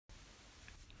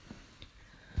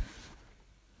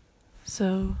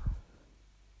So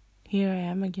here I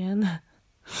am again,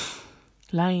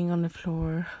 lying on the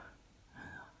floor.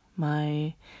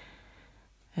 My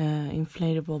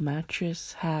inflatable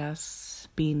mattress has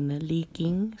been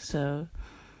leaking, so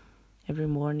every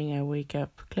morning I wake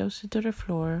up closer to the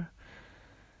floor.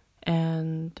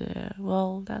 And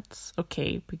that's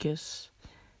okay because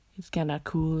it's kind of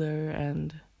cooler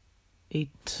and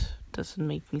it doesn't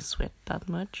make me sweat that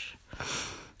much.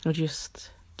 I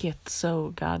just get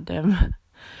so goddamn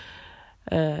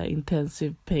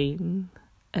intensive pain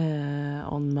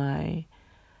on my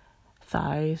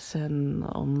thighs and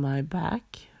on my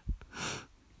back.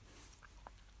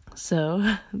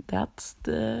 So that's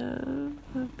the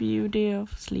beauty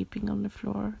of sleeping on the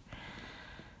floor.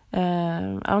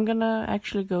 I'm gonna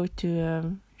actually go to a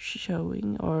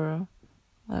showing or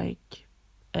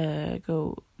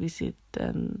go visit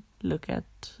and look at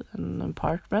an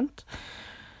apartment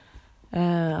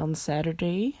on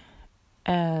Saturday,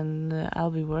 and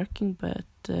I'll be working, but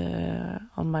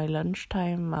on my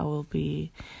lunchtime I will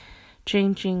be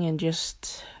changing and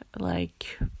just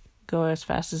go as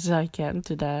fast as I can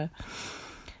to the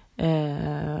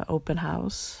open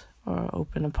house or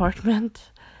open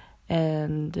apartment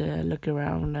and look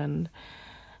around and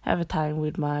have a time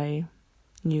with my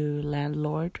new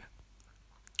landlord.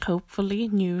 Hopefully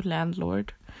new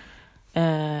landlord.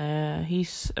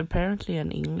 He's apparently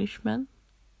an Englishman,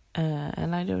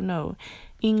 and I don't know.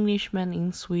 Englishmen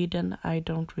in Sweden I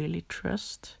don't really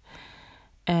trust,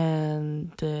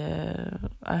 and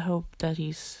I hope that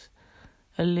he's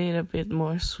a little bit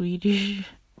more Swedish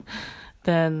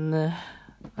than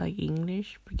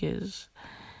English, because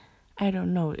I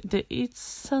don't know. It's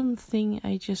something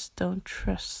I just don't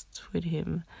trust with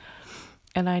him.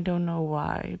 And I don't know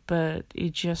why, but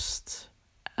it just,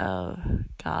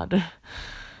 God,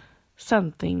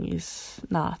 something is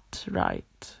not right.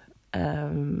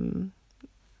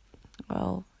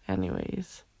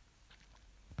 Anyways,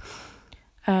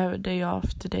 I have a day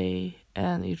off today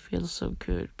and it feels so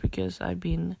good because I've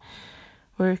been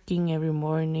working every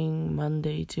morning,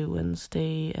 Monday to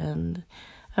Wednesday, and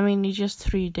it's just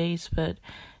 3 days, but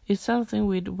it's something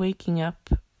with waking up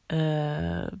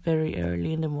very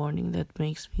early in the morning that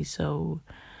makes me so...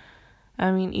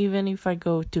 even if I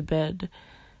go to bed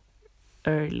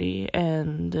early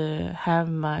and have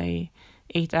my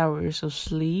 8 hours of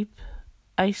sleep,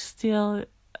 I still,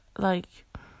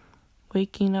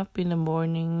 waking up in the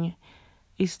morning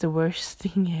is the worst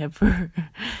thing ever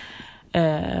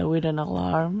with an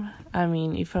alarm.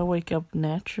 If I wake up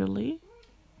naturally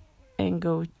and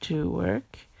go to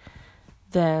work,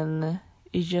 then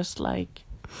it's just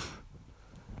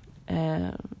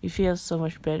it feels so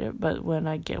much better. But when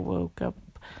I get woke up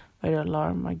by the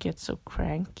alarm, I get so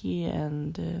cranky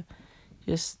and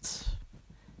it's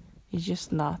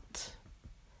just not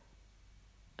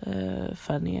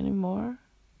funny anymore.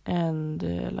 And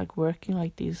working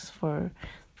like this for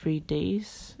 3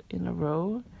 days in a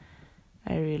row,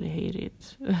 I really hate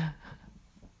it.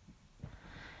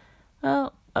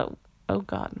 Well, oh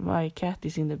God, my cat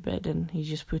is in the bed and he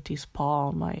just put his paw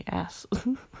on my ass.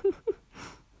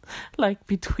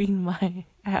 Between my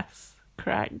ass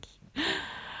crack.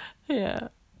 Yeah.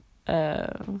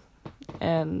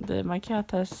 And my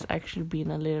cat has actually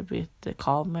been a little bit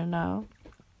calmer now.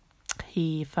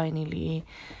 He finally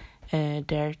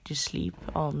dared to sleep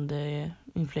on the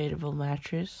inflatable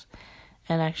mattress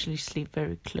and actually sleep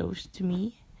very close to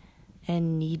me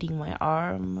and kneading my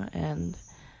arm, and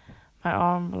my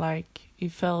arm he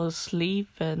fell asleep,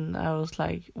 and I was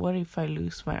like, what if I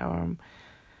lose my arm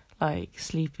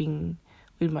sleeping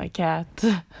with my cat?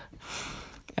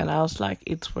 And I was like,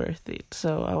 it's worth it.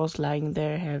 So I was lying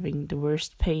there having the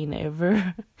worst pain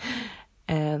ever.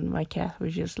 And my cat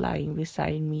was just lying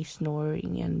beside me,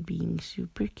 snoring and being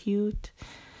super cute.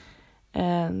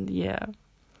 And yeah.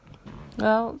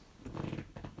 Well,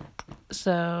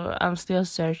 so I'm still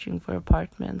searching for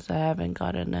apartments. I haven't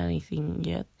gotten anything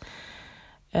yet.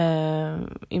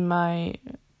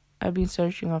 I've been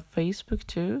searching on Facebook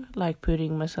too,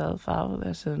 putting myself out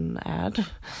as an ad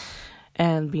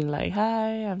and being like,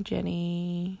 hi, I'm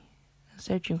Jenny,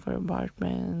 searching for an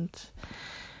apartment,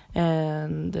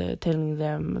 and telling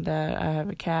them that I have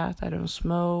a cat, I don't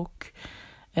smoke,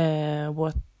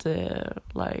 what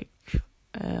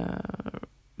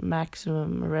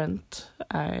maximum rent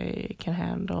I can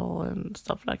handle and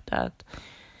stuff like that.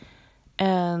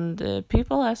 And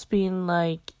people has been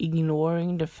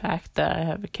ignoring the fact that I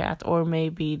have a cat, or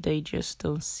maybe they just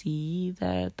don't see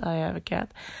that I have a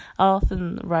cat. I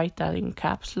often write that in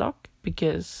caps lock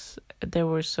because there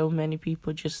were so many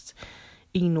people just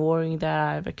ignoring that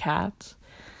I have a cat.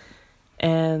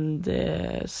 And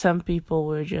some people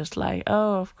were just like,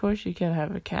 oh, of course you can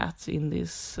have a cat in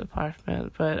this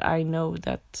apartment. But I know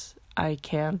that I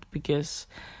can't, because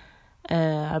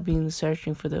I've been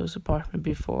searching for those apartments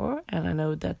before, and I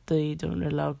know that they don't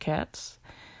allow cats.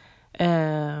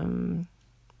 And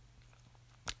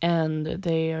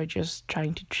they are just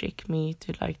trying to trick me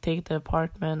to like take the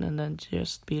apartment and then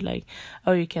just be like,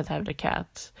 oh, you can't have the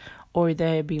cat. Or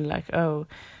they've been like, oh,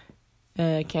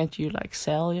 can't you like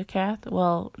sell your cat?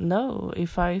 Well, no.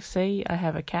 If I say I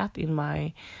have a cat in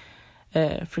my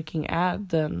freaking ad,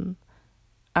 then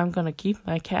I'm gonna keep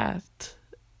my cat.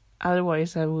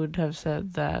 Otherwise, I would have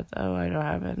said that, oh, I don't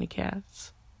have any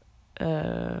cats.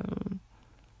 But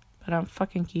I'm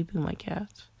fucking keeping my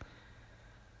cat.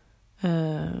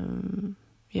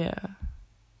 Yeah.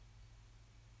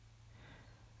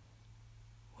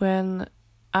 When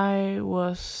I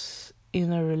was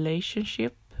in a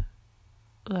relationship,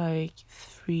 like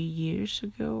 3 years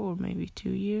ago, or maybe 2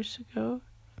 years ago,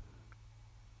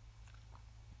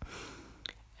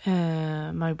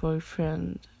 my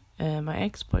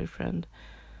ex-boyfriend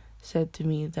said to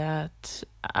me that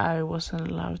I wasn't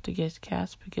allowed to get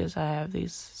cats because I have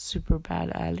this super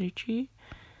bad allergy.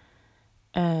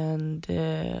 And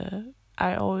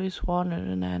I always wanted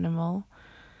an animal,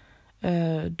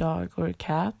 a dog or a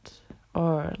cat,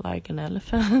 or like an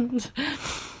elephant.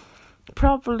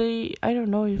 Probably, I don't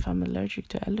know if I'm allergic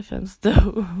to elephants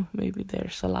though. Maybe their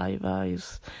saliva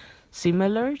is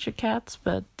similar to cats,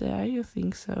 but I don't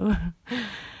think so.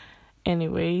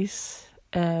 Anyways,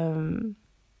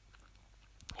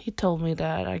 he told me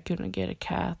that I couldn't get a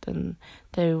cat and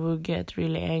they would get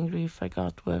really angry if I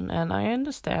got one. And I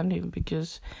understand him,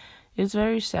 because it's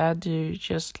very sad to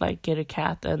just like get a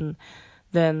cat and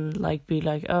then like be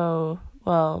like, oh,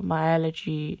 well, my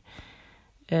allergy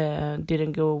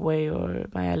didn't go away, or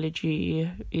my allergy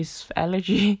is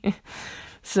allergy.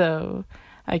 So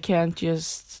I can't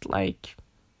just like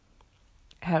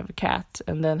have a cat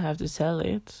and then have to sell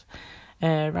it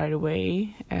right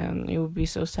away, and it would be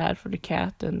so sad for the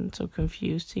cat and so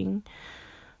confusing.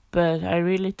 But I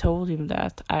really told him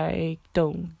that I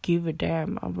don't give a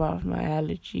damn about my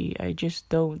allergy. I just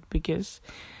don't, because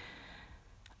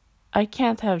I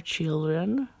can't have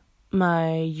children.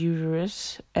 My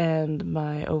uterus and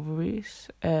my ovaries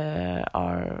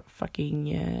are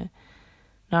fucking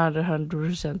not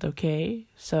 100% okay,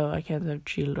 so I can't have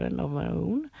children of my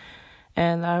own.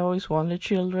 And I always wanted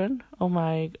children of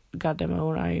my goddamn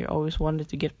own. I always wanted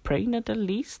to get pregnant at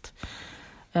least.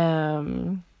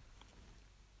 And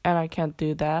I can't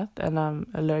do that. And I'm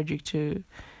allergic to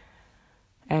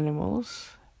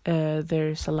animals.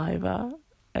 Their saliva.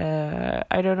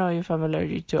 I don't know if I'm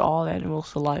allergic to all animal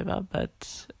saliva,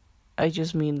 but I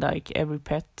just mean like every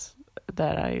pet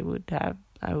that I would have,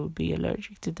 I would be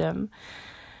allergic to them.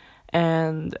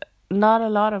 And not a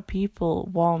lot of people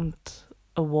want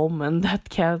a woman that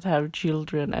can't have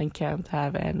children and can't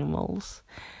have animals.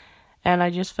 And I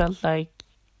just felt like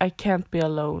I can't be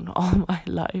alone all my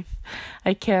life.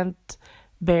 I can't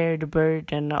bear the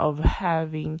burden of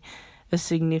having a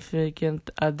significant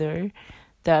other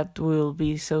that will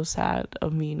be so sad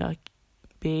of me not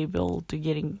be able to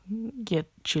get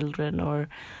children or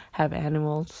have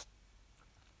animals.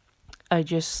 I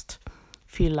just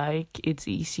feel like it's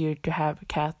easier to have a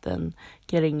cat than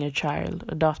getting a child,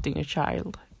 adopting a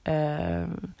child.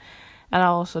 And I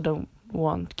also don't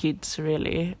want kids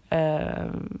really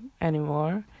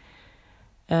anymore.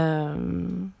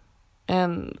 And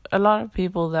a lot of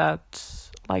people that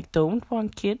like don't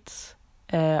want kids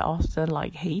often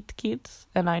like hate kids,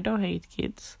 and I don't hate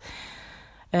kids.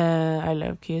 I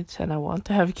love kids and I want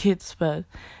to have kids, but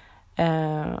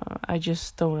I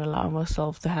just don't allow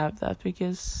myself to have that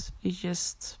because it's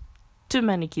just too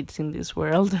many kids in this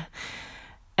world.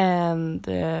 And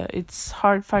it's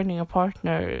hard finding a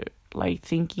partner like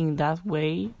thinking that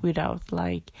way without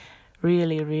like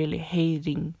really, really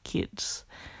hating kids.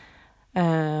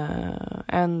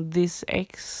 And this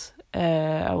ex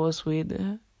I was with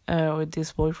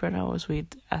this boyfriend I was with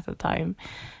at the time,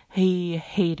 he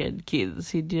hated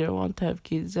kids. He didn't want to have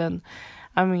kids. And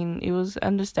I mean, it was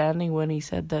understanding when he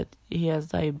said that he has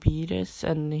diabetes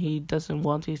and he doesn't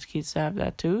want his kids to have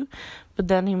that too. But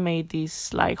then he made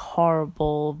these like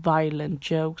horrible, violent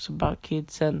jokes about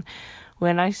kids. And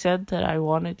when I said that I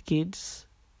wanted kids,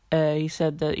 he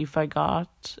said that if I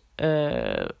got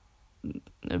a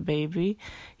baby,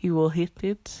 he will hit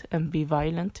it and be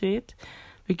violent to it.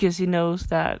 Because he knows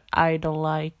that I don't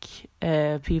like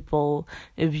people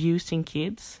abusing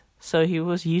kids. So he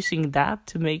was using that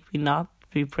to make me not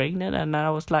be pregnant. And I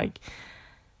was like,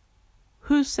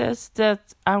 who says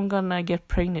that I'm gonna get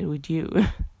pregnant with you?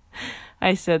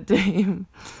 I said to him.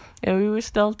 And we were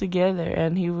still together,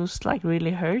 and he was like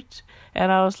really hurt.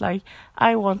 And I was like,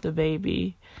 I want a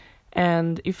baby.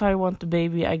 And if I want a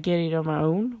baby, I get it on my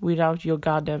own without your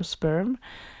goddamn sperm.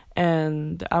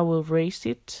 And I will raise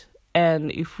it.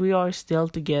 And if we are still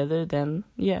together, then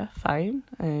yeah, fine.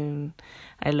 And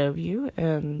I love you.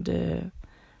 And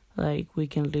like we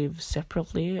can live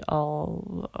separately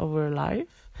all our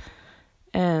life.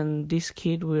 And this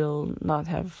kid will not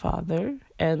have a father.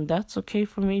 And that's okay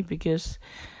for me because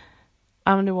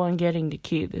I'm the one getting the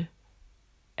kid.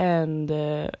 And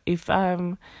if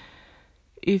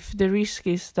the risk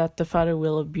is that the father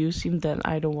will abuse him, then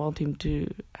I don't want him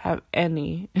to have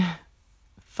any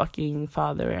fucking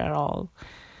father at all.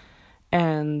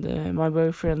 And my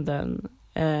boyfriend then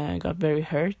got very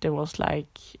hurt and was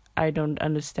like, I don't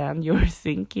understand your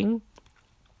thinking.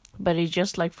 But it's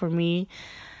just like, for me,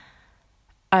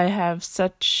 I have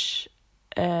such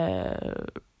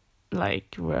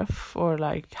like rough or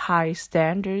like high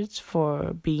standards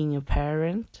for being a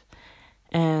parent,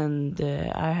 and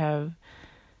I have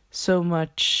so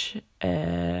much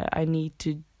I need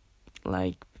to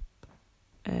like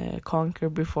conquer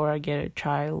before I get a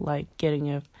child, like getting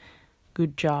a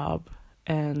good job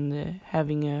and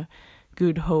having a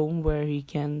good home where he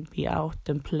can be out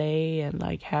and play and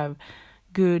like have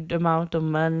good amount of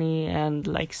money and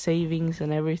like savings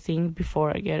and everything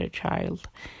before I get a child.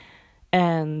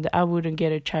 And I wouldn't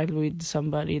get a child with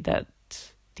somebody that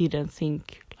didn't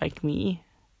think like me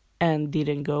and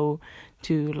didn't go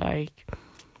to like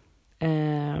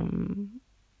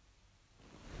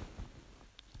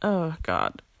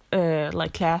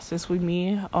like classes with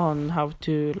me on how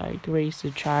to like raise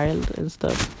a child and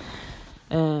stuff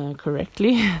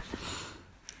correctly.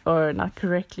 Or not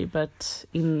correctly, but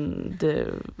in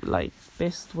the like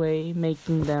best way,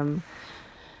 making them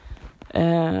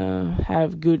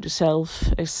have good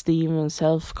self-esteem and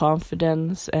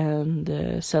self-confidence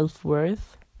and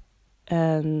self-worth.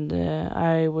 And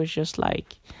I was just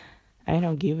like, I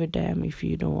don't give a damn if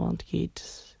you don't want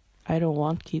kids. I don't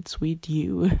want kids with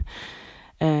you.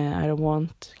 I don't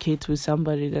want kids with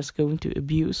somebody that's going to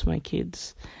abuse my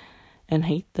kids and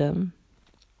hate them.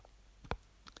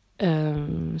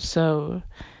 So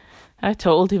I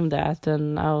told him that,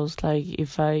 and I was like,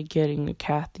 if I getting a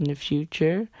cat in the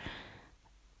future,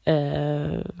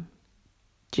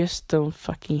 just don't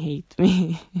fucking hate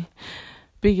me.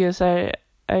 Because I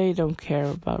don't care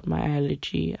about my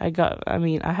allergy. I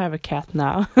have a cat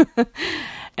now.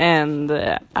 And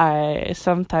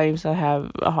sometimes I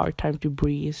have a hard time to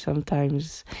breathe.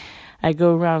 Sometimes I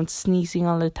go around sneezing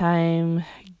all the time,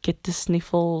 get the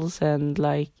sniffles, and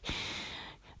like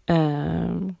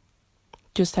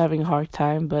just having a hard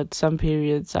time. But some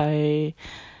periods I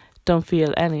don't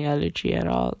feel any allergy at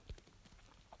all.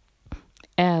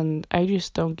 And I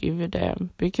just don't give a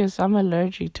damn because I'm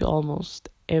allergic to almost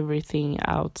everything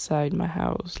outside my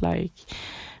house, like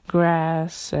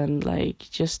grass and like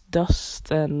just dust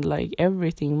and like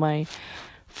everything. My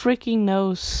freaking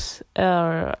nose,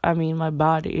 my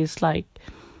body is like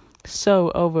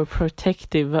so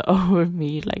overprotective over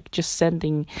me, like just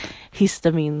sending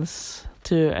histamines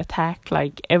to attack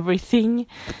like everything.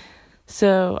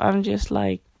 So I'm just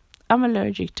like, I'm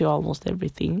allergic to almost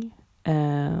everything.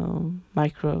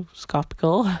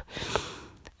 Microscopical.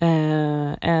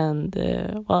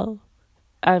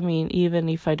 Even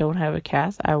if I don't have a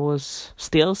cat, I was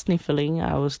still sniffling.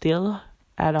 I was still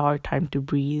had a hard time to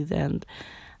breathe, and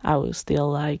I was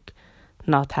still like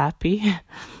not happy.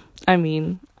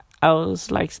 I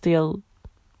was like still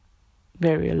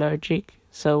very allergic.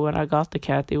 So when I got the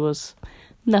cat, it was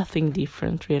nothing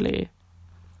different really.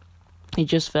 It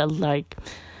just felt like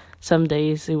some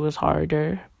days it was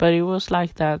harder, but it was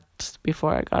like that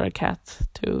before I got a cat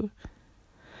too.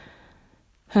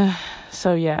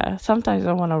 So yeah, sometimes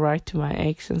I want to write to my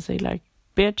ex and say like,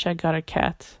 bitch, I got a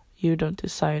cat. You don't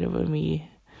decide over me.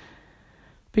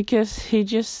 Because he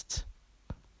doesn't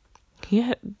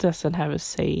have a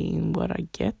say in what I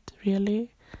get,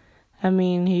 really.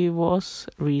 He was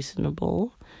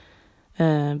reasonable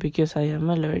because I am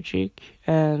allergic.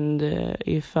 And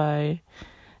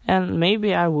and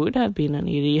maybe I would have been an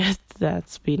idiot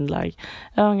that's been like,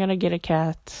 oh, I'm going to get a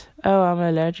cat. Oh, I'm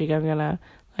allergic. I'm going to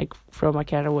like throw my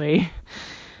cat away.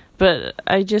 But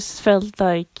I just felt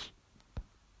like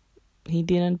he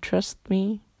didn't trust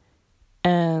me.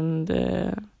 And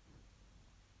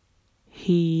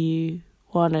he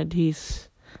wanted his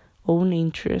own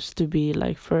interest to be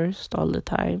like first all the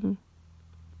time.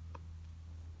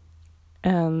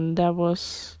 And that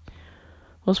was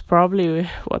probably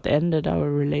what ended our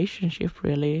relationship,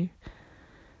 really.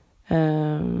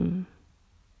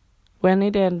 when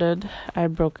it ended, I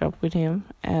broke up with him,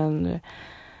 and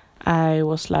I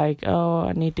was like, oh,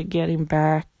 I need to get him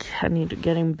back.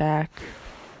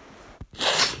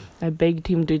 I begged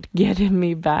him to get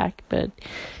me back, but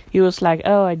he was like,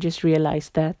 oh, I just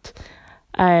realized that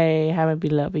I haven't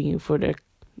been loving you for the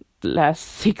last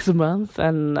 6 months,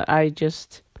 and I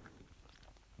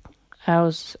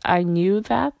knew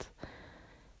that,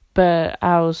 but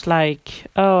I was like,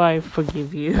 oh, I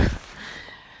forgive you.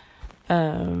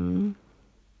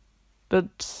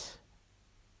 But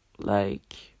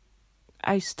like,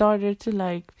 I started to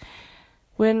like,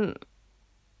 when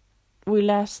we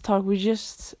last talked,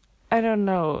 I don't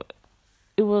know,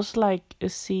 it was like a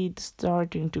seed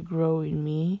starting to grow in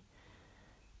me,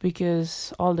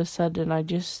 because all of a sudden I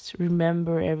just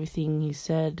remember everything he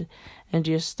said and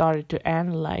just started to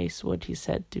analyze what he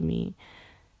said to me.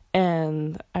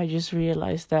 And I just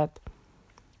realized that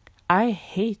I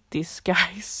hate this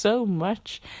guy so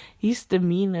much. He's the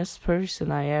meanest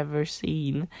person I ever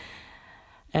seen.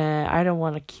 I don't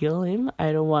want to kill him.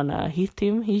 I don't want to hit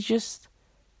him. He's just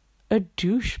a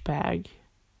douchebag.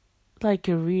 Like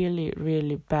a really,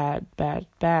 really bad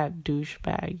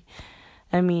douchebag.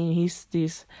 I mean, he's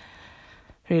this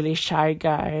really shy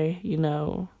guy, you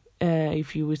know.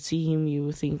 If you would see him, you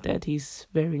would think that he's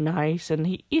very nice, and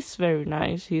he is very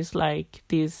nice. He's like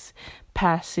this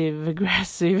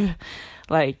passive-aggressive,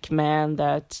 like, man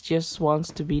that just wants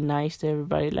to be nice to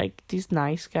everybody. Like this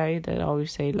nice guy that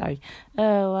always say like,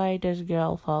 oh, why does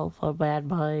girl fall for bad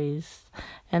boys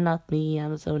and not me?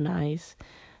 I'm so nice.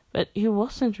 But he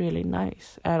wasn't really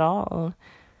nice at all.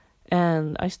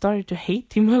 And I started to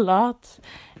hate him a lot.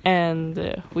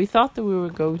 And we thought that we were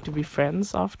going to be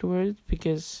friends afterwards,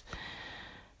 because,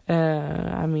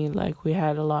 I mean, like, we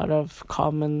had a lot of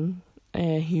common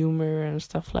humor and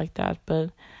stuff like that.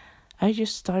 But I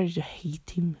just started to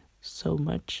hate him so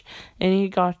much. And it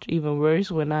got even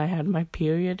worse when I had my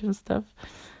period and stuff.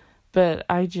 But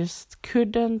I just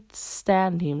couldn't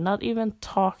stand him, not even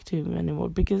talk to him anymore,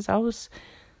 because I was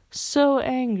so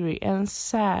angry and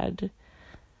sad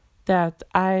that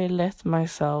I let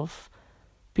myself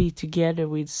be together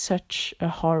with such a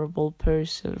horrible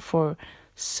person for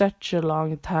such a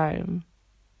long time.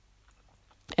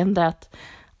 And that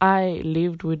I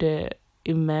lived with the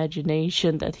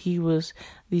imagination that he was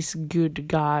this good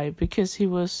guy, because he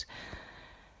was,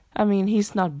 I mean,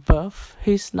 he's not buff,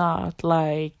 he's not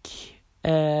like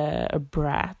a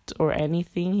brat or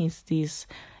anything. He's this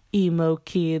emo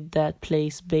kid that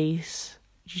plays bass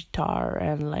guitar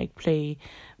and like play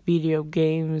video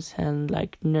games and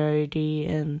like nerdy,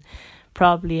 and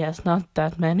probably has not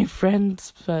that many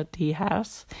friends, but he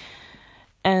has.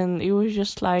 And it was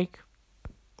just like,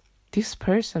 this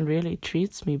person really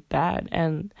treats me bad.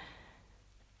 And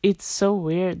it's so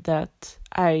weird that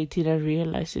I didn't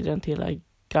realize it until I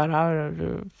got out of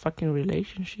the fucking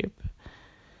relationship.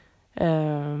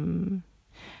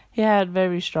 He had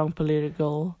very strong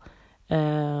political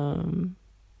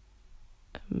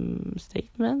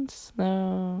statements,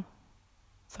 no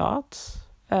thoughts.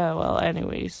 Well,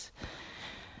 anyways,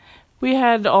 we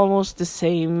had almost the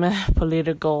same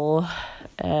political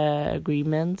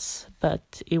agreements,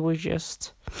 but it was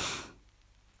just,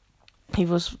 he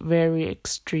was very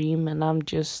extreme, and I'm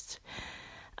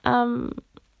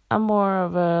more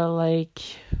of a like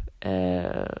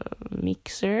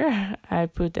mixer. I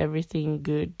put everything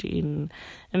good in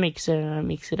a mixer and I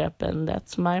mix it up, and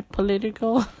that's my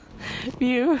political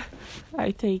view.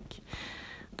 I take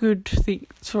good things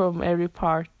from every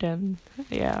part, and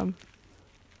yeah.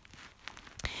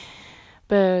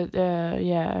 But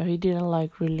yeah, he didn't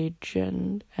like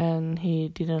religion, and he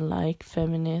didn't like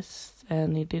feminists,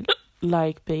 and he didn't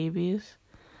like babies.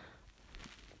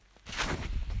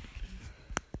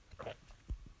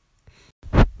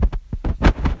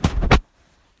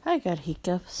 I got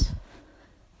hiccups.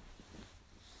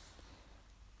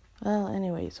 Well,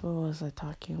 anyways, what was I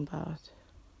talking about?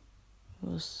 It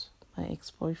was my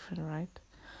ex-boyfriend, right?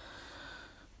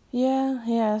 Yeah,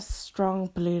 he has strong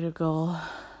political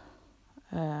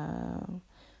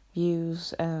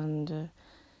views, and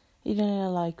he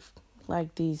didn't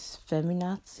like these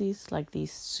feminazis, like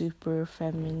these super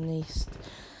feminist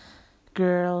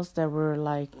girls that were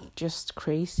like just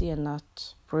crazy and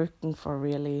not working for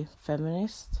really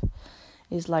feminist.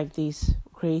 It's like these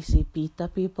crazy pita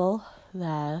people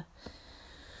that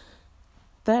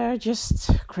are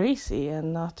just crazy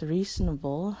and not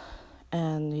reasonable.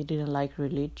 And he didn't like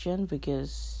religion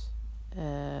because he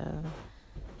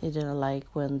didn't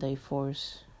like when they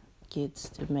force kids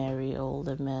to marry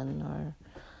older men, or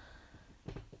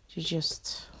to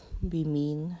just be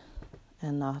mean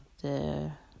and not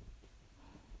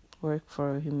work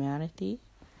for humanity.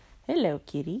 Hello,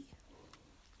 kitty.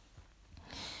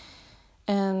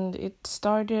 And it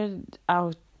started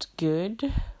out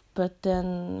good, but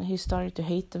then he started to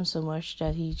hate them so much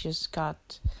that he just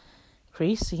got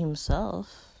crazy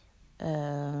himself.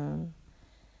 And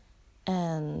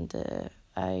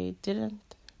I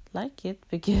didn't like it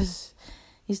because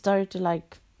he started to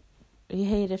he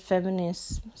hated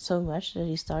feminism so much that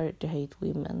he started to hate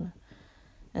women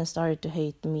and started to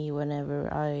hate me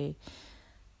whenever I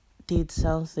did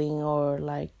something or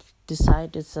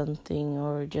decided something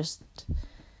or just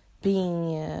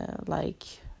being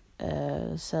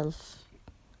self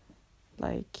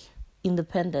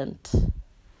independent.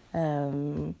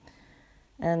 And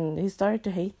he started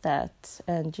to hate that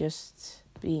and just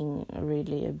being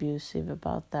really abusive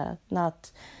about that.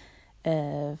 Not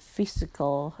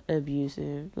physical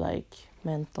abusive,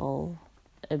 mental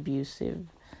abusive.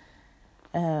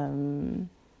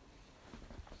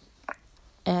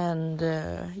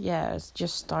 It's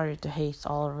just started to hate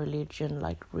all religion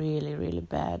really, really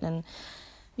bad. And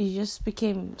it just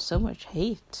became so much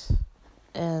hate.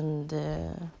 And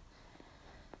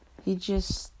he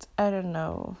just, I don't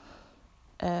know,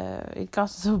 it got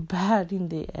so bad in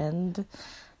the end,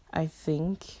 I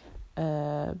think,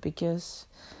 because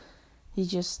he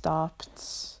just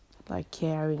stopped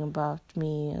caring about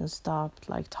me and stopped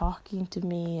talking to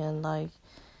me and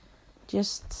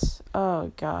just,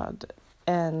 oh God.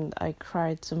 And I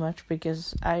cried so much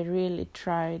because I really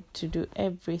tried to do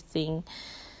everything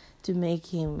to make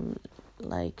him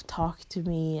talk to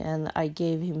me, and I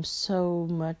gave him so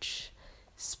much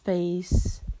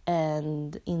space,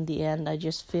 and in the end I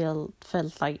just felt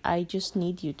like I just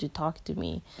need you to talk to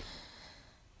me.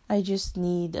 I just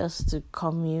need us to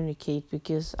communicate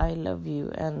because I love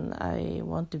you and I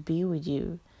want to be with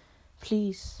you.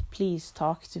 Please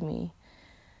talk to me.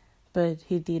 But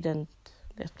he didn't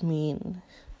let me in.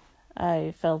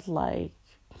 I felt like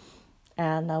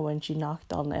Anna when she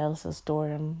knocked on Elsa's door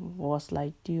and was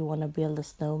like, do you want to build a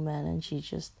snowman? And she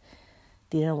just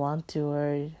didn't want to,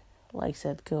 or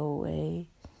said, go away.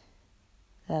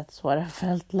 That's what I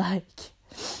felt like.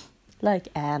 Like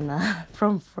Anna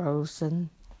from Frozen.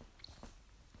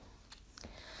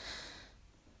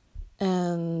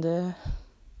 And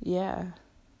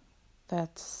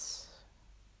that's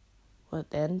what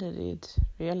ended it,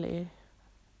 really.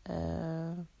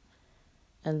 And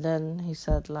then he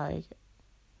said,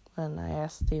 when I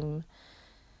asked him,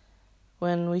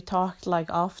 when we talked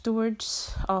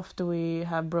afterwards, after we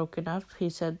had broken up, he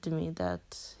said to me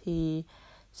that he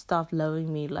stopped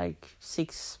loving me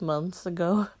 6 months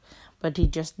ago, but he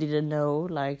just didn't know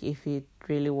if it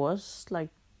really was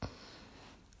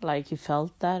he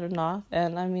felt that or not.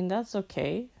 And I mean, that's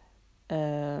okay,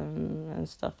 and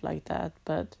stuff like that,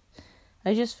 but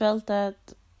I just felt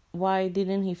that why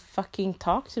didn't he fucking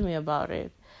talk to me about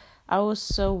it? I was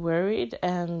so worried,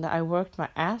 and I worked my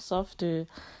ass off to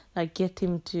get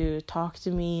him to talk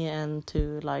to me and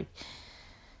to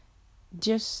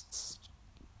just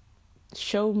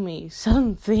show me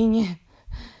something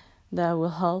that will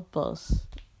help us.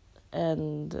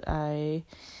 And I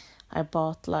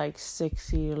bought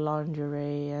sexy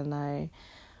lingerie, and I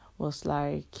was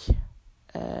try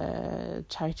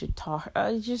to talk.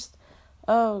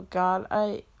 Oh God,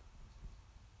 I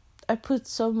put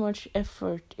so much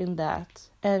effort in that,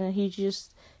 and he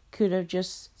just could have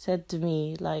just said to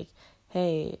me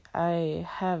hey, I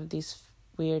have this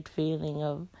weird feeling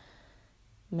of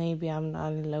maybe I'm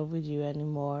not in love with you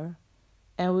anymore,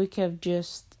 and we could have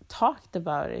just talked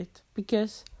about it,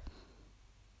 because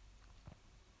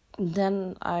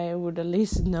then I would at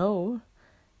least know,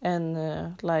 and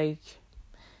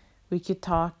we could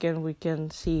talk and we can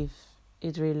see if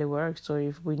it really works or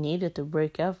if we needed to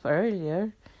break up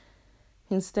earlier.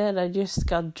 Instead, I just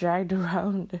got dragged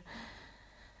around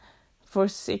for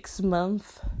 6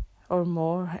 months or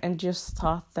more and just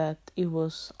thought that it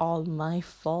was all my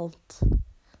fault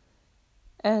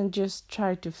and just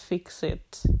tried to fix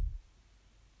it.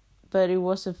 But it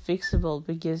wasn't fixable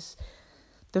because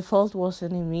the fault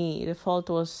wasn't in me. The fault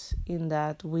was in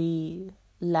that we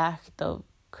lacked of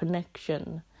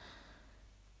connection.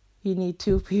 You need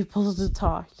 2 people to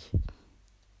talk,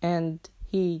 and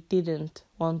he didn't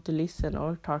want to listen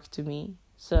or talk to me,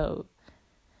 so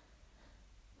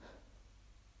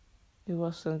it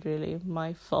wasn't really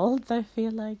my fault. I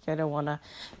feel like I don't want to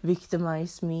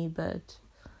victimize me, but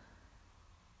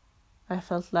I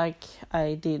felt like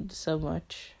I did so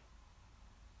much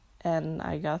and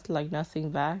I got nothing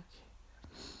back,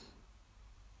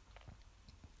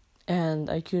 and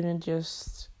I couldn't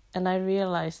just, and I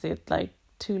realized it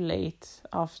too late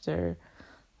after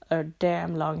a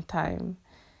damn long time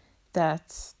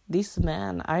that this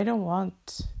man, I don't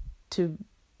want to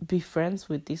be friends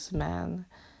with this man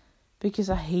because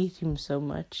I hate him so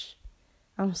much.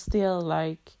 I'm still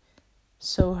like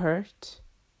so hurt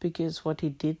because what he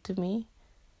did to me.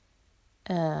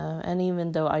 And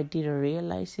even though I didn't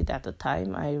realize it at the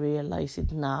time, I realize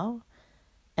it now.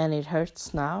 And it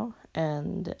hurts now.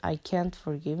 And I can't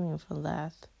forgive him for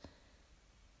that.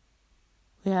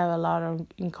 We have a lot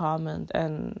in common.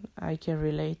 And I can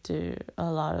relate to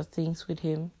a lot of things with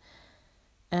him.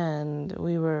 And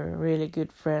we were really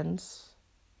good friends.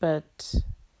 But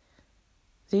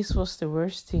this was the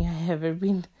worst thing I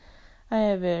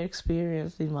ever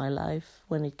experienced in my life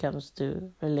when it comes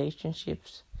to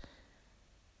relationships.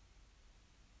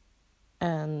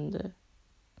 And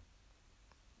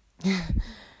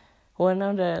one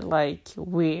of the like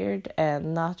weird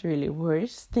and not really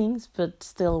worse things, but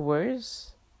still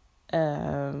worse,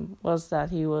 was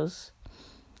that he was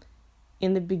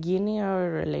in the beginning of our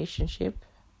relationship.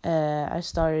 I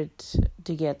started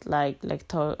to get like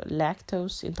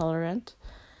lactose intolerant.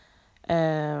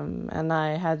 And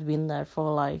I had been there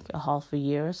for like a half a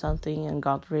year or something and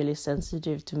got really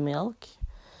sensitive to milk.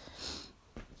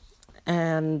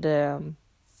 And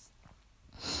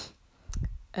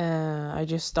I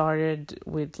just started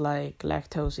with like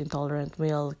lactose intolerant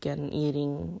milk and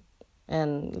eating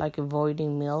and like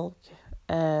avoiding milk.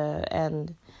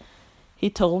 And he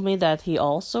told me that he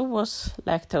also was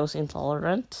lactose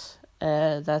intolerant,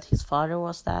 that his father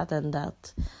was that, and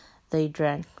that they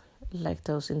drank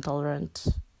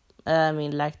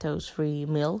lactose-free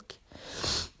milk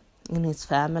in his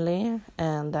family,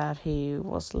 and that he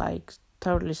was like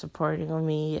totally supporting of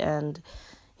me, and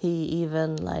he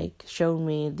even like showed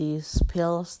me these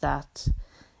pills that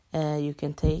you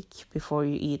can take before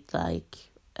you eat like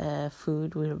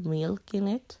food with milk in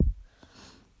it,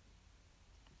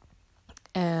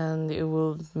 and it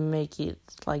will make it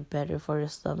like better for the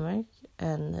stomach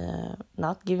and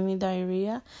not give me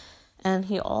diarrhea. And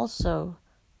he also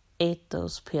ate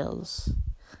those pills.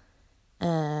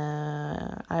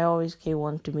 I always gave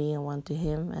one to me and one to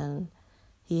him, and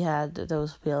he had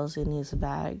those pills in his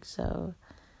bag. So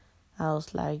I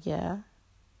was like, yeah.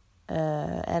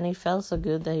 And it felt so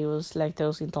good that he was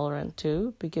lactose intolerant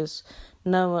too, because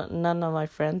none of my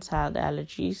friends had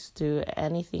allergies to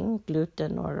anything,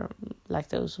 gluten or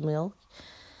lactose milk.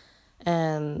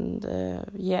 And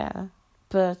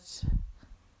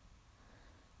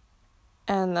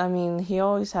And I mean, he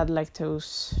always had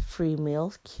lactose-free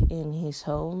milk in his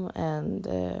home,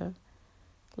 and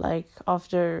like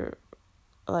after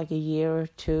like a year or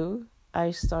two,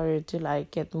 I started to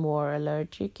like get more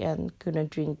allergic and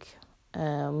couldn't drink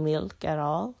milk at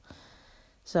all.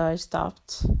 So I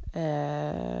stopped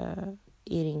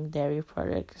eating dairy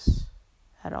products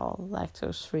at all,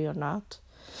 lactose-free or not.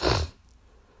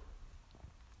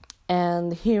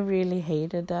 And he really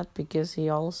hated that because he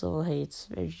also hates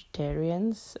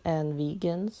vegetarians and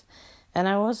vegans. And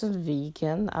I wasn't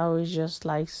vegan. I was just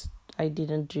like, I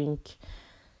didn't drink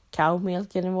cow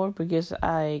milk anymore because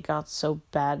I got so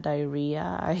bad diarrhea.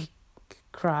 I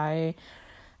cry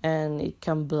and it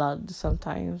come blood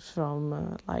sometimes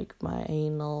from like my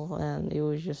anal. And it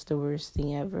was just the worst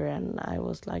thing ever. And I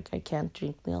was like, I can't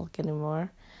drink milk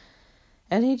anymore.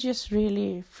 And he just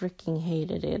really freaking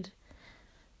hated it.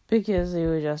 Because he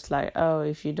was just like, oh,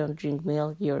 if you don't drink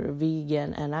milk, you're a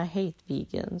vegan. And I hate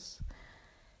vegans.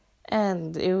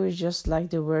 And it was just like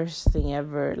the worst thing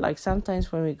ever. Like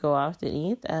sometimes when we go out and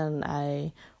eat and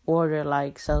I order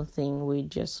like something with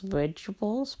just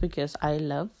vegetables because I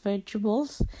love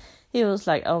vegetables. He was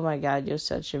like, oh my God, you're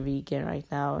such a vegan right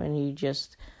now. And he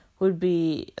just would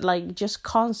be like just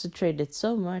concentrated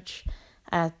so much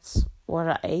at what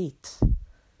I ate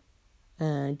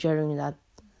during that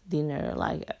dinner.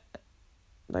 Like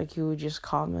he would just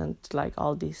comment like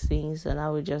all these things, and I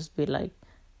would just be like,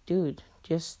 dude,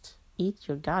 just eat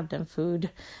your goddamn food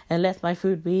and let my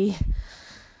food be.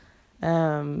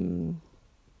 And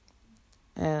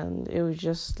it was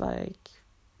just like,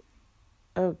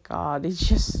 oh God,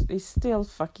 it still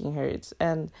fucking hurts.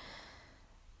 And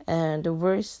the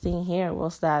worst thing here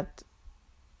was that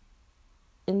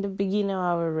in the beginning of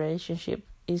our relationship,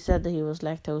 he said that he was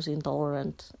lactose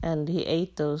intolerant, and he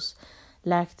ate those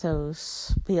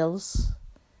lactose pills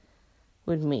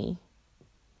with me.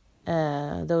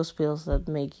 Those pills that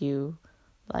make you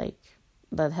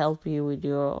that help you with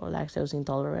your lactose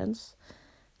intolerance,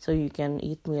 so you can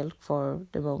eat milk for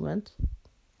the moment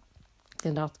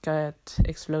and not get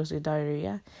explosive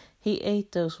diarrhea. He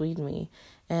ate those with me,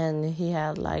 and he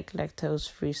had like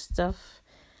lactose-free stuff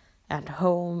at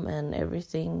home and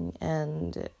everything,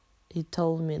 and he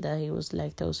told me that he was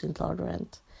lactose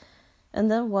intolerant. And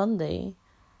then one day,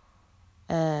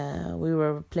 we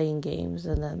were playing games,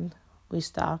 and then we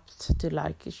stopped to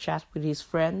like chat with his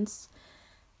friends,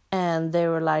 and they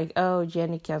were like, oh,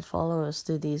 Jenny can't follow us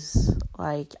to this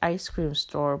like ice cream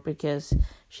store because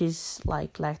she's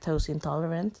like lactose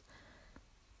intolerant.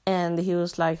 And he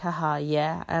was like, haha,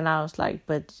 yeah. And I was like,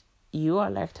 but you are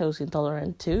lactose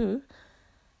intolerant too.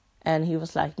 And he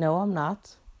was like, no, I'm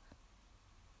not.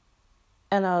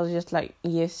 And I was just like,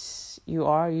 yes, you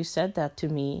are. You said that to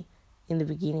me in the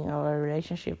beginning of our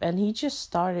relationship. And he just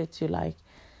started to like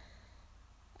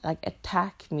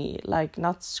attack me, like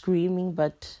not screaming,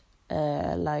 but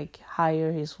like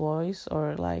higher his voice,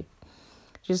 or like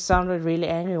just sounded really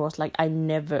angry. It was like, I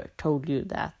never told you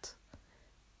that.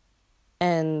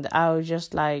 And I was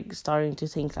just like starting to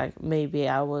think like maybe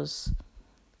I was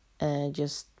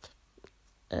just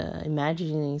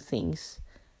imagining things,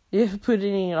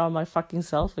 putting it on my fucking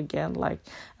self again, like,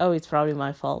 oh, it's probably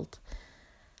my fault.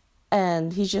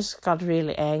 And he just got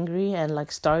really angry and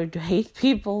like started to hate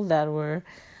people that were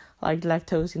like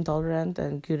lactose intolerant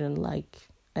and couldn't like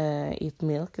eat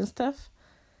milk and stuff.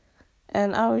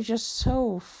 And I was just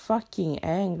so fucking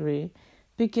angry,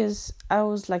 because I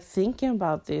was like thinking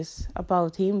about this,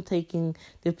 about him taking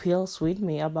the pills with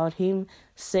me, about him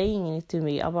saying it to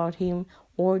me, about him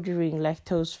ordering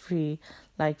lactose-free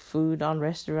like food on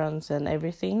restaurants and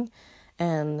everything.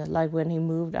 And like when he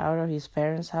moved out of his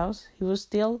parents' house, he was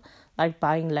still like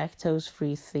buying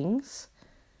lactose-free things.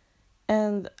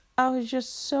 And I was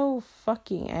just so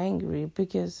fucking angry,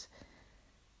 because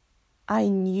I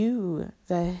knew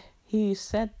that he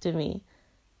said to me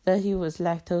that he was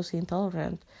lactose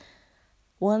intolerant.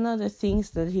 One of the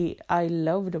things that I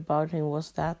loved about him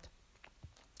was that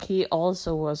he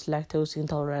also was lactose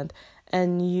intolerant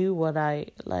and knew what I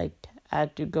like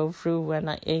had to go through when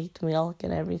I ate milk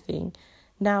and everything.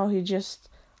 Now he just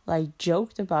like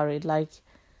joked about it,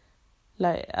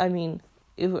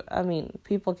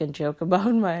 people can joke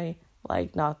about my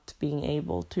like not being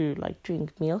able to like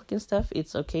drink milk and stuff.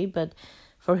 It's okay, but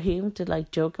for him to like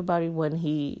joke about it when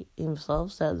he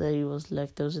himself said that he was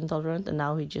lactose intolerant and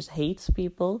now he just hates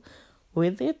people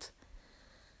with it,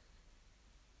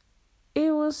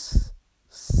 it was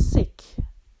sick.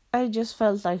 I just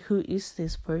felt like, who is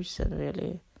this person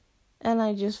really? And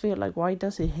I just feel like, why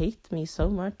does he hate me so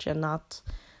much and not,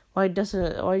 why don't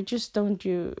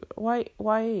you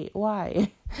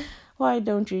why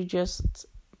don't you just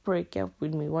break up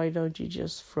with me? Why don't you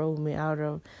just throw me out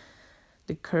of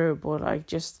the curb, or like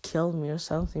just kill me or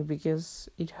something? Because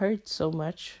it hurt so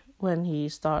much when he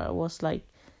was like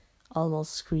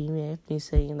almost screaming at me,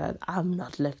 saying that I'm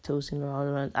not lactose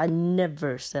intolerant. I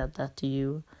never said that to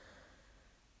you.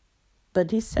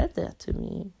 But he said that to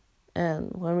me.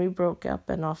 And when we broke up,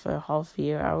 and after a half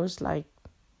year, I was like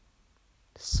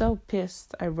so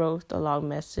pissed. I wrote a long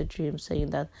message to him saying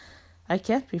that I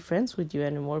can't be friends with you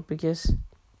anymore because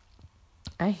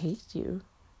I hate you.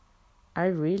 I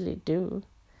really do.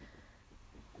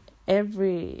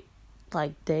 Every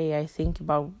day I think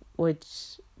about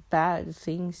which bad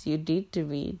things you did to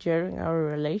me during our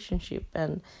relationship,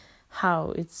 and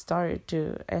how it started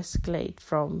to escalate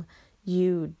from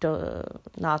you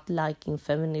not liking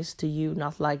feminists to you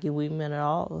not liking women at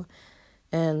all.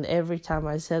 And every time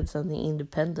I said something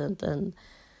independent and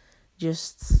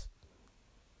just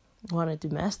wanted to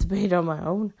masturbate on my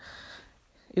own,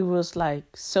 it was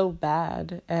like so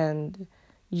bad. And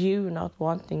you not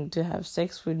wanting to have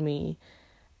sex with me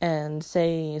and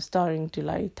starting to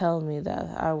like tell me that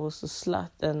I was a slut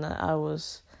and I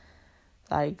was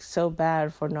like so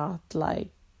bad for not like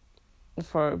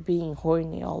for being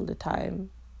horny all the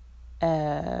time,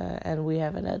 and we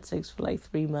haven't had sex for like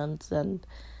 3 months. And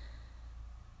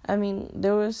I mean, it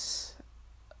was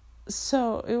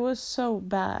so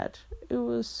bad. It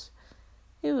was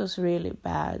really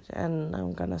bad, and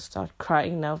I'm gonna start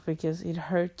crying now because it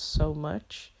hurts so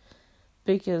much.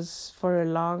 Because for a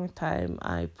long time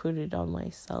I put it on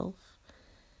myself,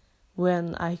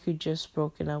 when I could just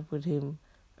broken up with him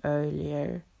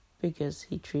earlier because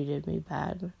he treated me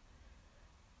bad.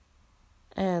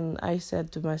 And I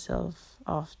said to myself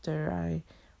after I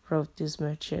wrote this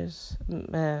message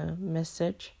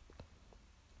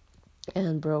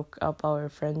and broke up our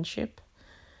friendship,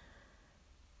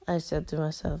 I said to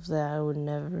myself that I would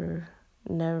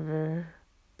never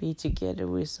be together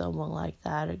with someone like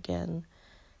that again,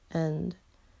 and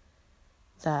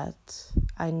that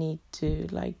I need to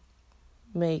like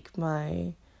make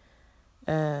my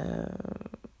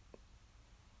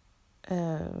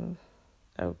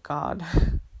oh God,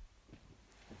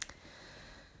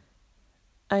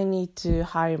 I need to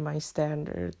higher my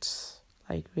standards,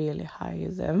 like really higher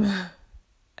them,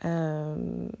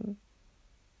 and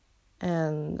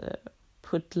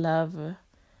put love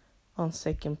on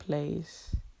second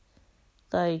place.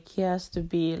 Like, he has to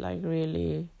be like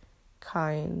really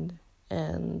kind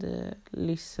and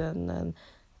listen and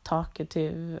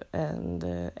talkative and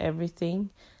everything.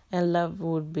 And love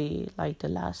would be like the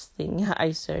last thing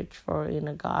I search for in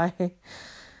a guy.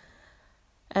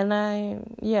 And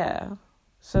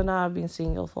so now I've been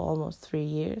single for almost 3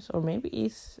 years, or maybe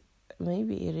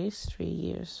it is 3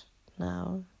 years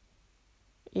now.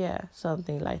 Yeah,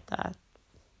 something like that.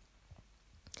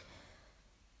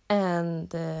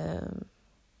 And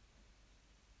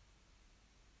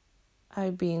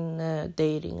I've been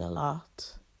dating a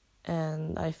lot,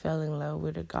 and I fell in love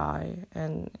with a guy,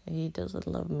 and he doesn't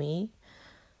love me,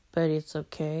 but it's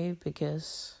okay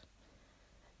because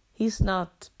he's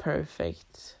not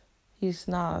perfect. He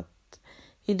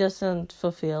doesn't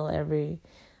fulfill every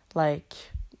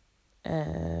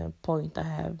point I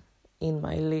have in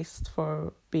my list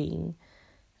for being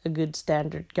a good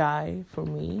standard guy for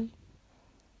me.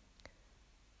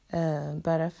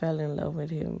 But I fell in love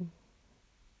with him.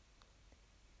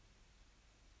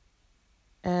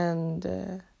 And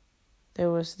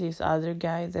there was this other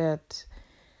guy that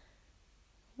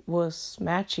was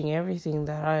matching everything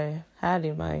that I had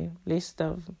in my list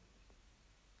of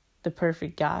the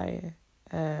perfect guy.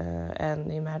 And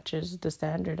he matches the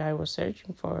standard I was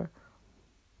searching for.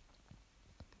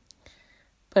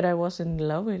 But I wasn't in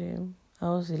love with him. I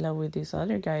was in love with this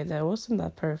other guy that wasn't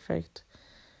that perfect.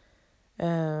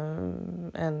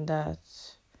 And that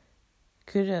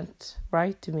couldn't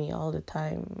write to me all the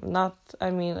time.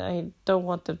 I don't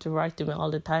want them to write to me all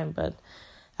the time, but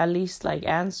at least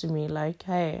answer me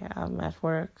hey, I'm at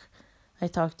work. I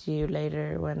talk to you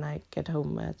later when I get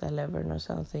home at 11 or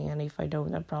something. And if I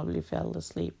don't, I probably fell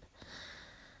asleep.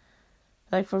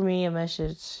 For me, a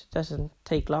message doesn't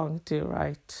take long to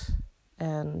write.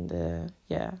 And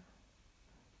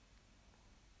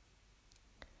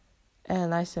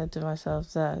And I said to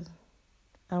myself that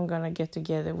I'm gonna get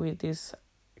together with this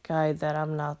guy that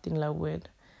I'm not in love with.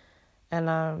 And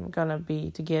I'm gonna be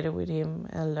together with him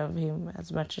and love him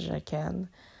as much as I can.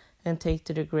 And take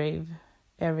to the grave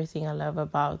everything I love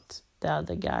about the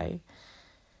other guy.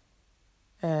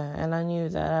 And I knew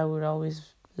that I would always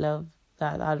love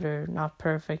that other not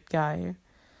perfect guy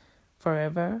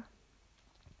forever.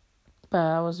 But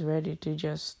I was ready to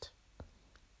just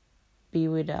be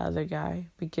with the other guy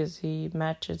because he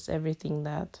matches everything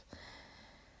that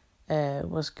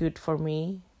was good for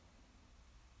me.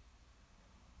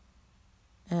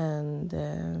 And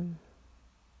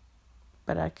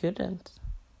but I couldn't.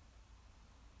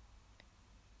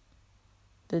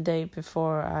 The day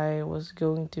before I was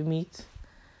going to meet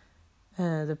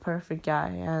the perfect guy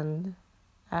and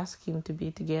ask him to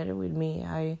be together with me,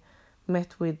 I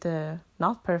met with the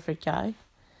not perfect guy.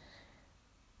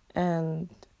 And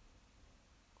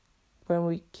when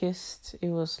we kissed, it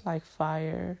was like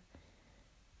fire.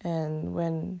 And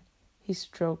when he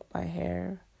stroked my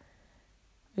hair,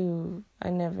 I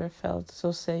never felt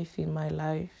so safe in my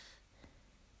life.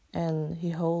 And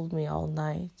he held me all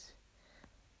night.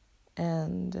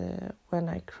 And when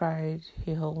I cried,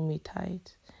 he held me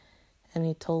tight. And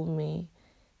he told me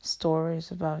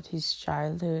stories about his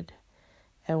childhood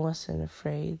and wasn't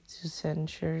afraid to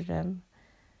censure them.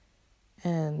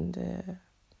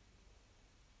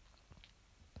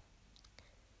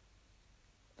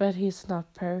 But he's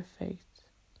not perfect.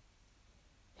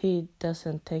 He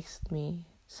doesn't text me.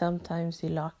 Sometimes he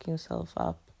locks himself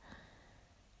up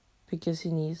because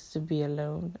he needs to be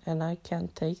alone, and I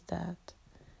can't take that.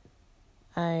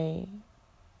 I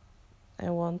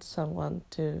want someone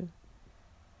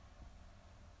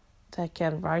that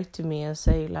can write to me and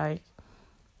say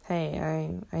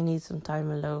hey, I need some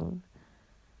time alone.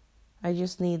 I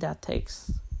just need that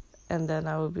text, and then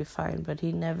I will be fine. But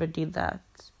he never did that.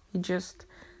 He just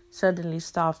suddenly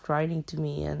stopped writing to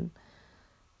me, and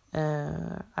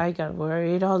I got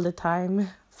worried all the time.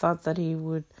 Thought that he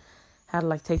would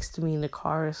have text to me in the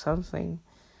car or something.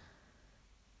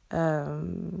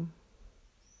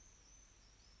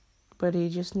 But he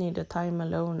just needed time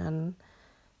alone, and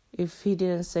if he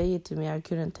didn't say it to me, I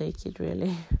couldn't take it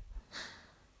really.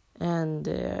 And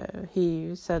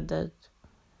he said that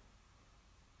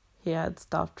he had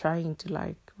stopped trying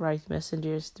to write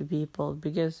messages to people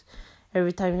because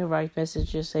every time he writes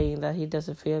messages saying that he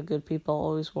doesn't feel good, people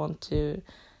always want to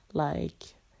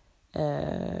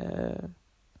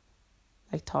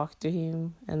talk to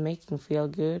him and make him feel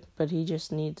good, but he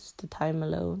just needs the time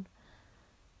alone.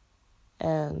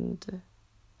 And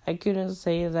I couldn't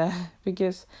say that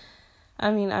because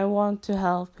I want to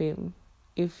help him.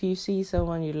 If you see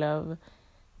someone you love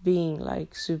being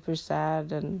super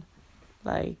sad and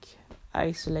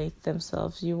isolate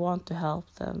themselves. You want to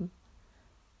help them.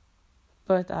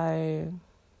 But I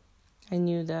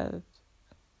knew that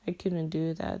I couldn't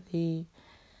do that. He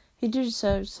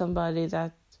deserved somebody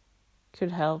that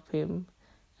could help him,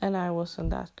 and I wasn't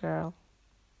that girl.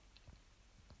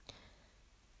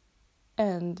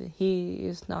 And he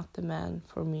is not the man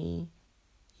for me,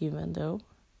 even though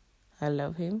I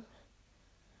love him.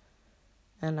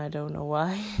 And I don't know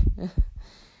why.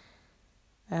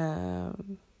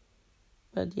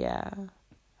 But yeah,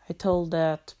 I told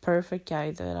that perfect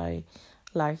guy that I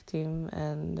liked him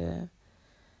and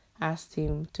asked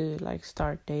him to like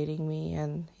start dating me,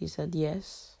 and he said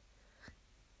yes.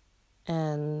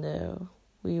 And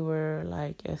we were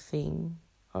like a thing,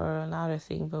 or not a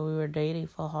thing, but we were dating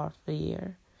for half a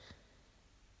year.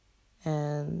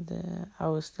 And I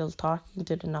was still talking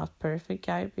to the not perfect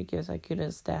guy because I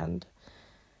couldn't stand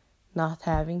not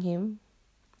having him.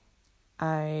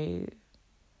 I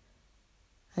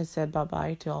said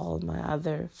bye-bye to all my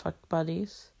other fuck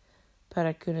buddies, but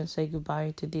I couldn't say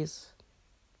goodbye to this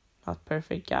not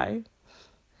perfect guy.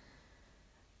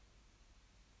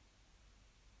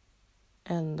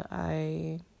 And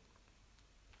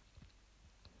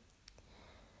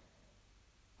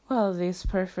this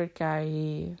perfect guy,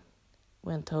 he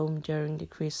went home during the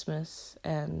Christmas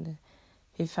and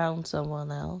he found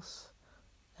someone else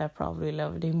that probably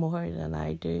loved him more than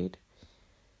I did.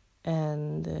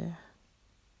 And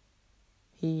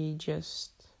he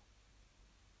just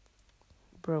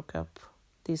broke up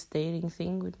this dating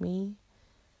thing with me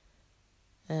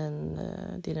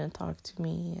and didn't talk to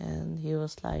me. And he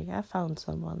was like, I found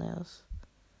someone else.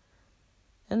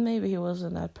 And maybe he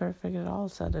wasn't that perfect at all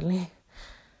suddenly.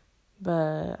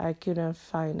 But I couldn't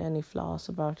find any flaws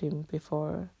about him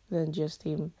before than just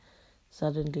him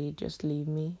suddenly just leave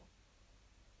me.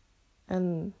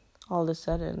 And all of a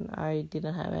sudden, I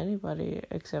didn't have anybody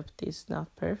except this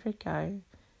not perfect guy.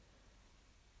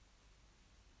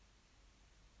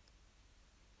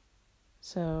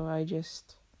 So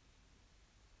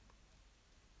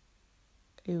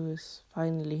it was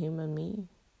finally him and me,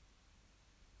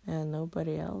 and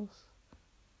nobody else.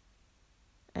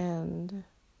 And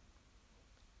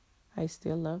I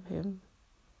still love him.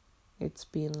 It's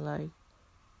been like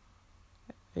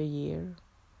a year,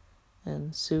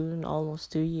 and soon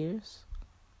almost 2 years.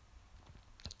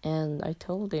 And I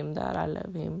told him that I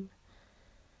love him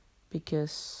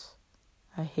because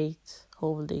I hate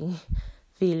holding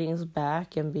feelings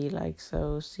back and be like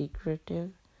so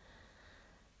secretive.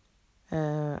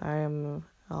 I am an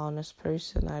honest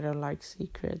person. I don't like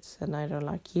secrets and I don't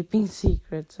like keeping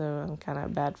secrets, so I'm kind of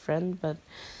a bad friend, but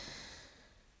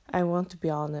I want to be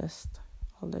honest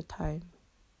all the time.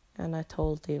 And I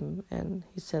told him, and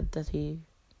he said that he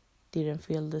didn't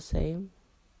feel the same.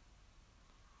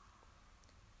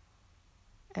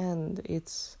 And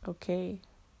it's okay.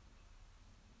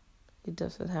 He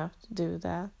doesn't have to do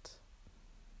that.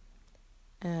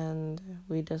 And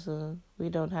we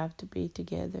don't have to be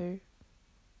together.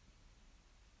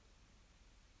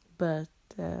 But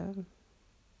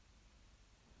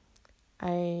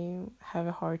I have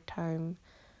a hard time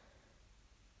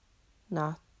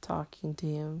not talking to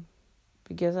him,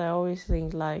 because I always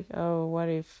think like, oh, what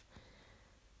if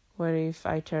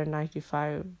I turn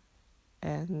 95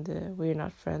 and we're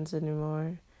not friends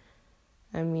anymore?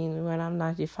 I mean, when I'm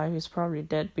 95, he's probably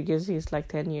dead because he's like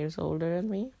 10 years older than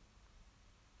me.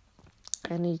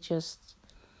 And he just,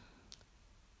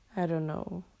 I don't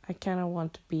know, I kind of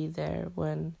want to be there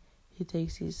when he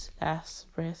takes his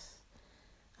last breath.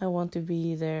 I want to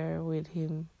be there with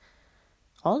him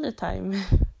all the time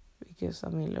because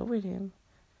I'm in love with him.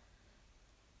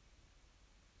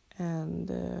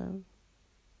 And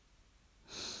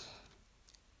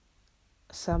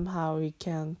somehow he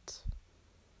can't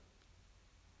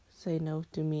say no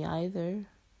to me either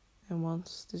and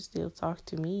wants to still talk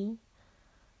to me.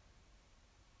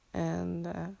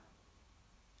 And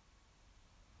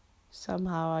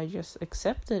somehow I just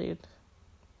accepted it.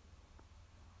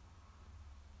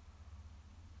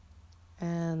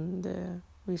 And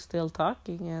we're still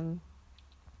talking, and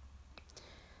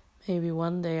maybe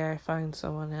one day I find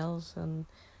someone else and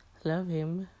love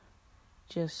him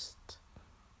just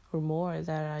or more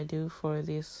than I do for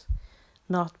this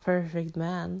not perfect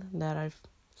man that I've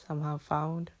somehow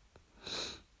found.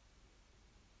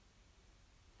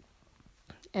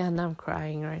 And I'm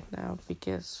crying right now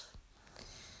because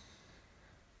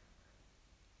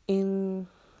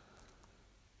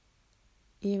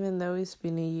even though it's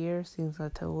been a year since I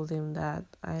told him that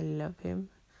I love him,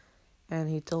 and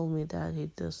he told me that he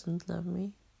doesn't love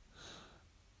me,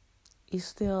 he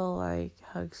still like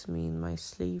hugs me in my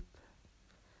sleep.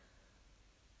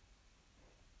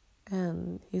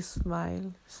 And his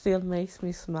smile still makes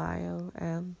me smile,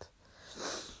 and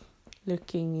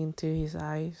looking into his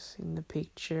eyes in the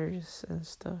pictures and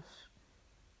stuff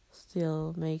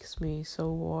still makes me so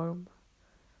warm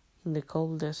in the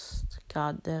coldest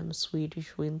goddamn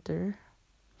Swedish winter.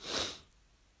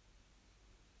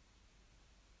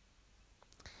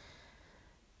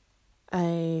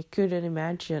 I couldn't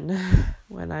imagine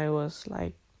when I was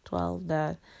like 12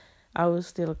 that I would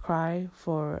still cry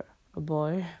for a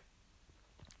boy,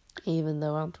 even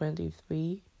though I'm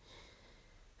 23,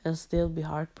 and still be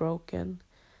heartbroken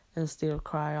and still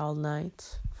cry all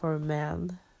night for a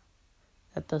man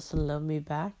that doesn't love me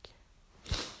back.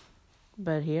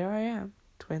 But here I am,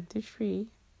 23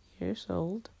 years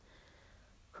old,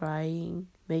 crying,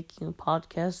 making a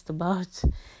podcast about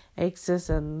exes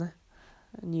and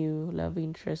a new love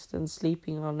interest, and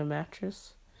sleeping on a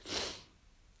mattress.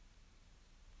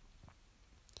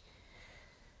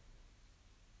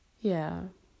 Yeah,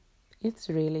 it's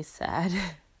really sad.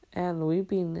 And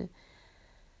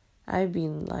I've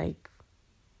been like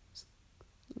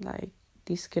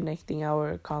disconnecting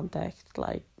our contact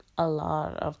like a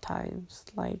lot of times,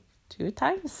 like 2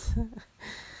 times.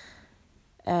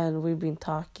 And we've been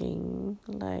talking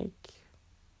like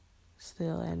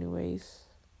still anyways.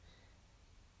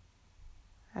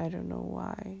 I don't know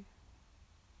why.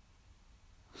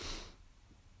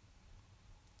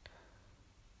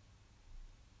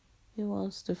 He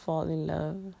wants to fall in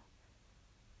love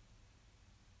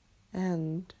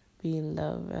and be in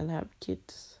love and have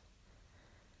kids.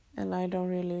 And I don't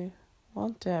really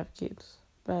want to have kids,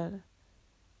 but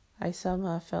I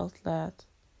somehow felt that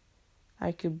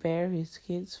I could bear his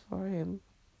kids for him.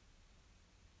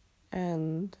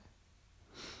 And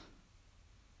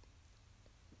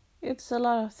it's a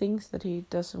lot of things that he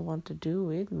doesn't want to do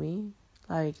with me,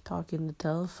 like talk in the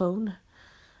telephone.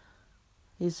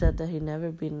 He said that he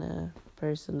never been a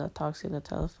person that talks in the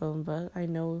telephone, but I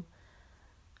know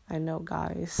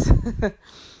guys.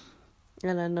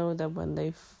 And I know that when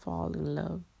they fall in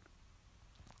love,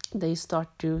 they start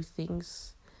do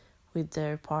things with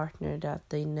their partner that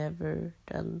they never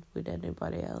done with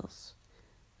anybody else.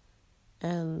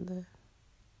 And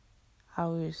I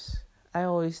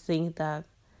always think that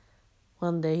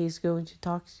one day he's going to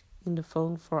talk in the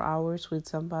phone for hours with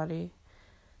somebody,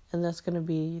 and that's going to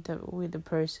be with the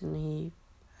person he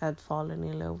had fallen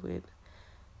in love with.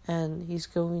 And he's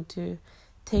going to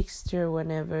text her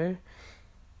whenever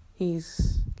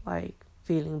he's like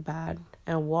feeling bad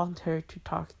and want her to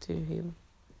talk to him.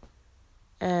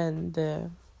 And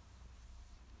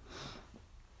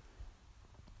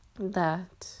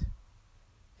that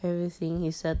everything he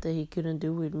said that he couldn't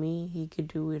do with me, he could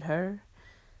do with her.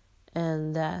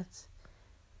 And that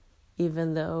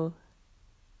even though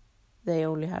they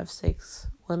only have sex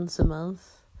once a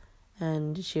month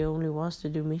and she only wants to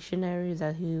do missionary,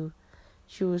 that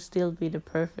she will still be the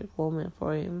perfect woman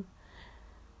for him,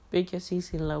 because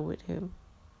he's in love with him.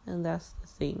 And that's the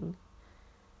thing.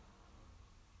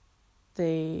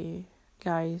 They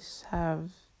guys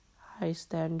have high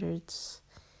standards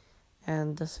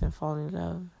and doesn't fall in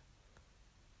love.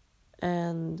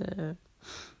 And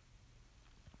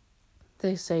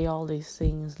they say all these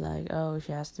things like, oh,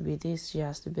 she has to be this, she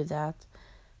has to be that.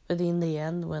 But in the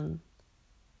end, when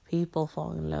people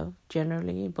fall in love,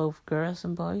 generally, both girls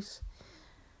and boys,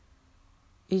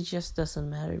 it just doesn't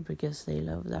matter, because they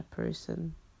love that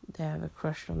person. They have a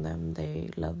crush on them, they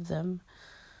love them,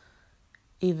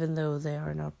 even though they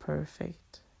are not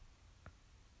perfect.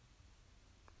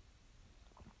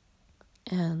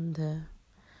 And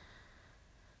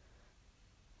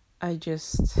I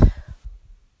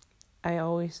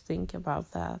always think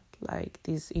about that, like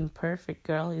this imperfect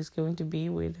girl is going to be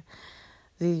with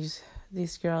this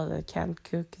girl that can't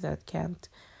cook, that can't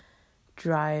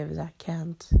drive, that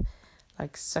can't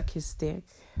like suck his dick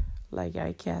like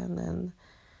I can. And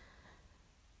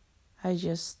I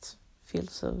just feel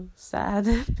so sad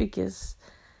because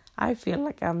I feel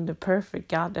like I'm the perfect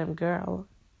goddamn girl,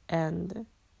 and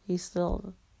he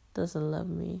still doesn't love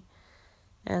me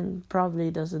and probably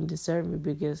doesn't deserve me,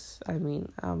 because I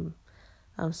mean I'm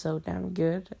so damn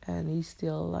good, and he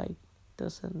still like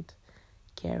doesn't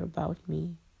care about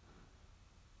me.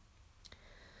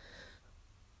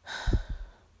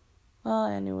 Well,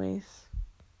 anyways,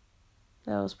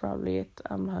 that was probably it.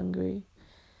 I'm hungry.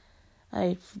 I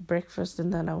ate breakfast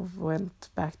and then I went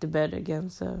back to bed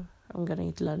again, so I'm gonna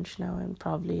eat lunch now and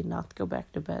probably not go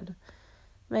back to bed.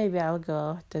 Maybe I'll go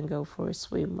out and go for a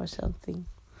swim or something.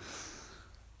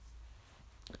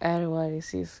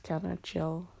 Otherwise, it's kinda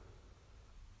chill.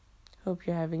 Hope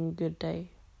you're having a good day.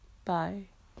 Bye.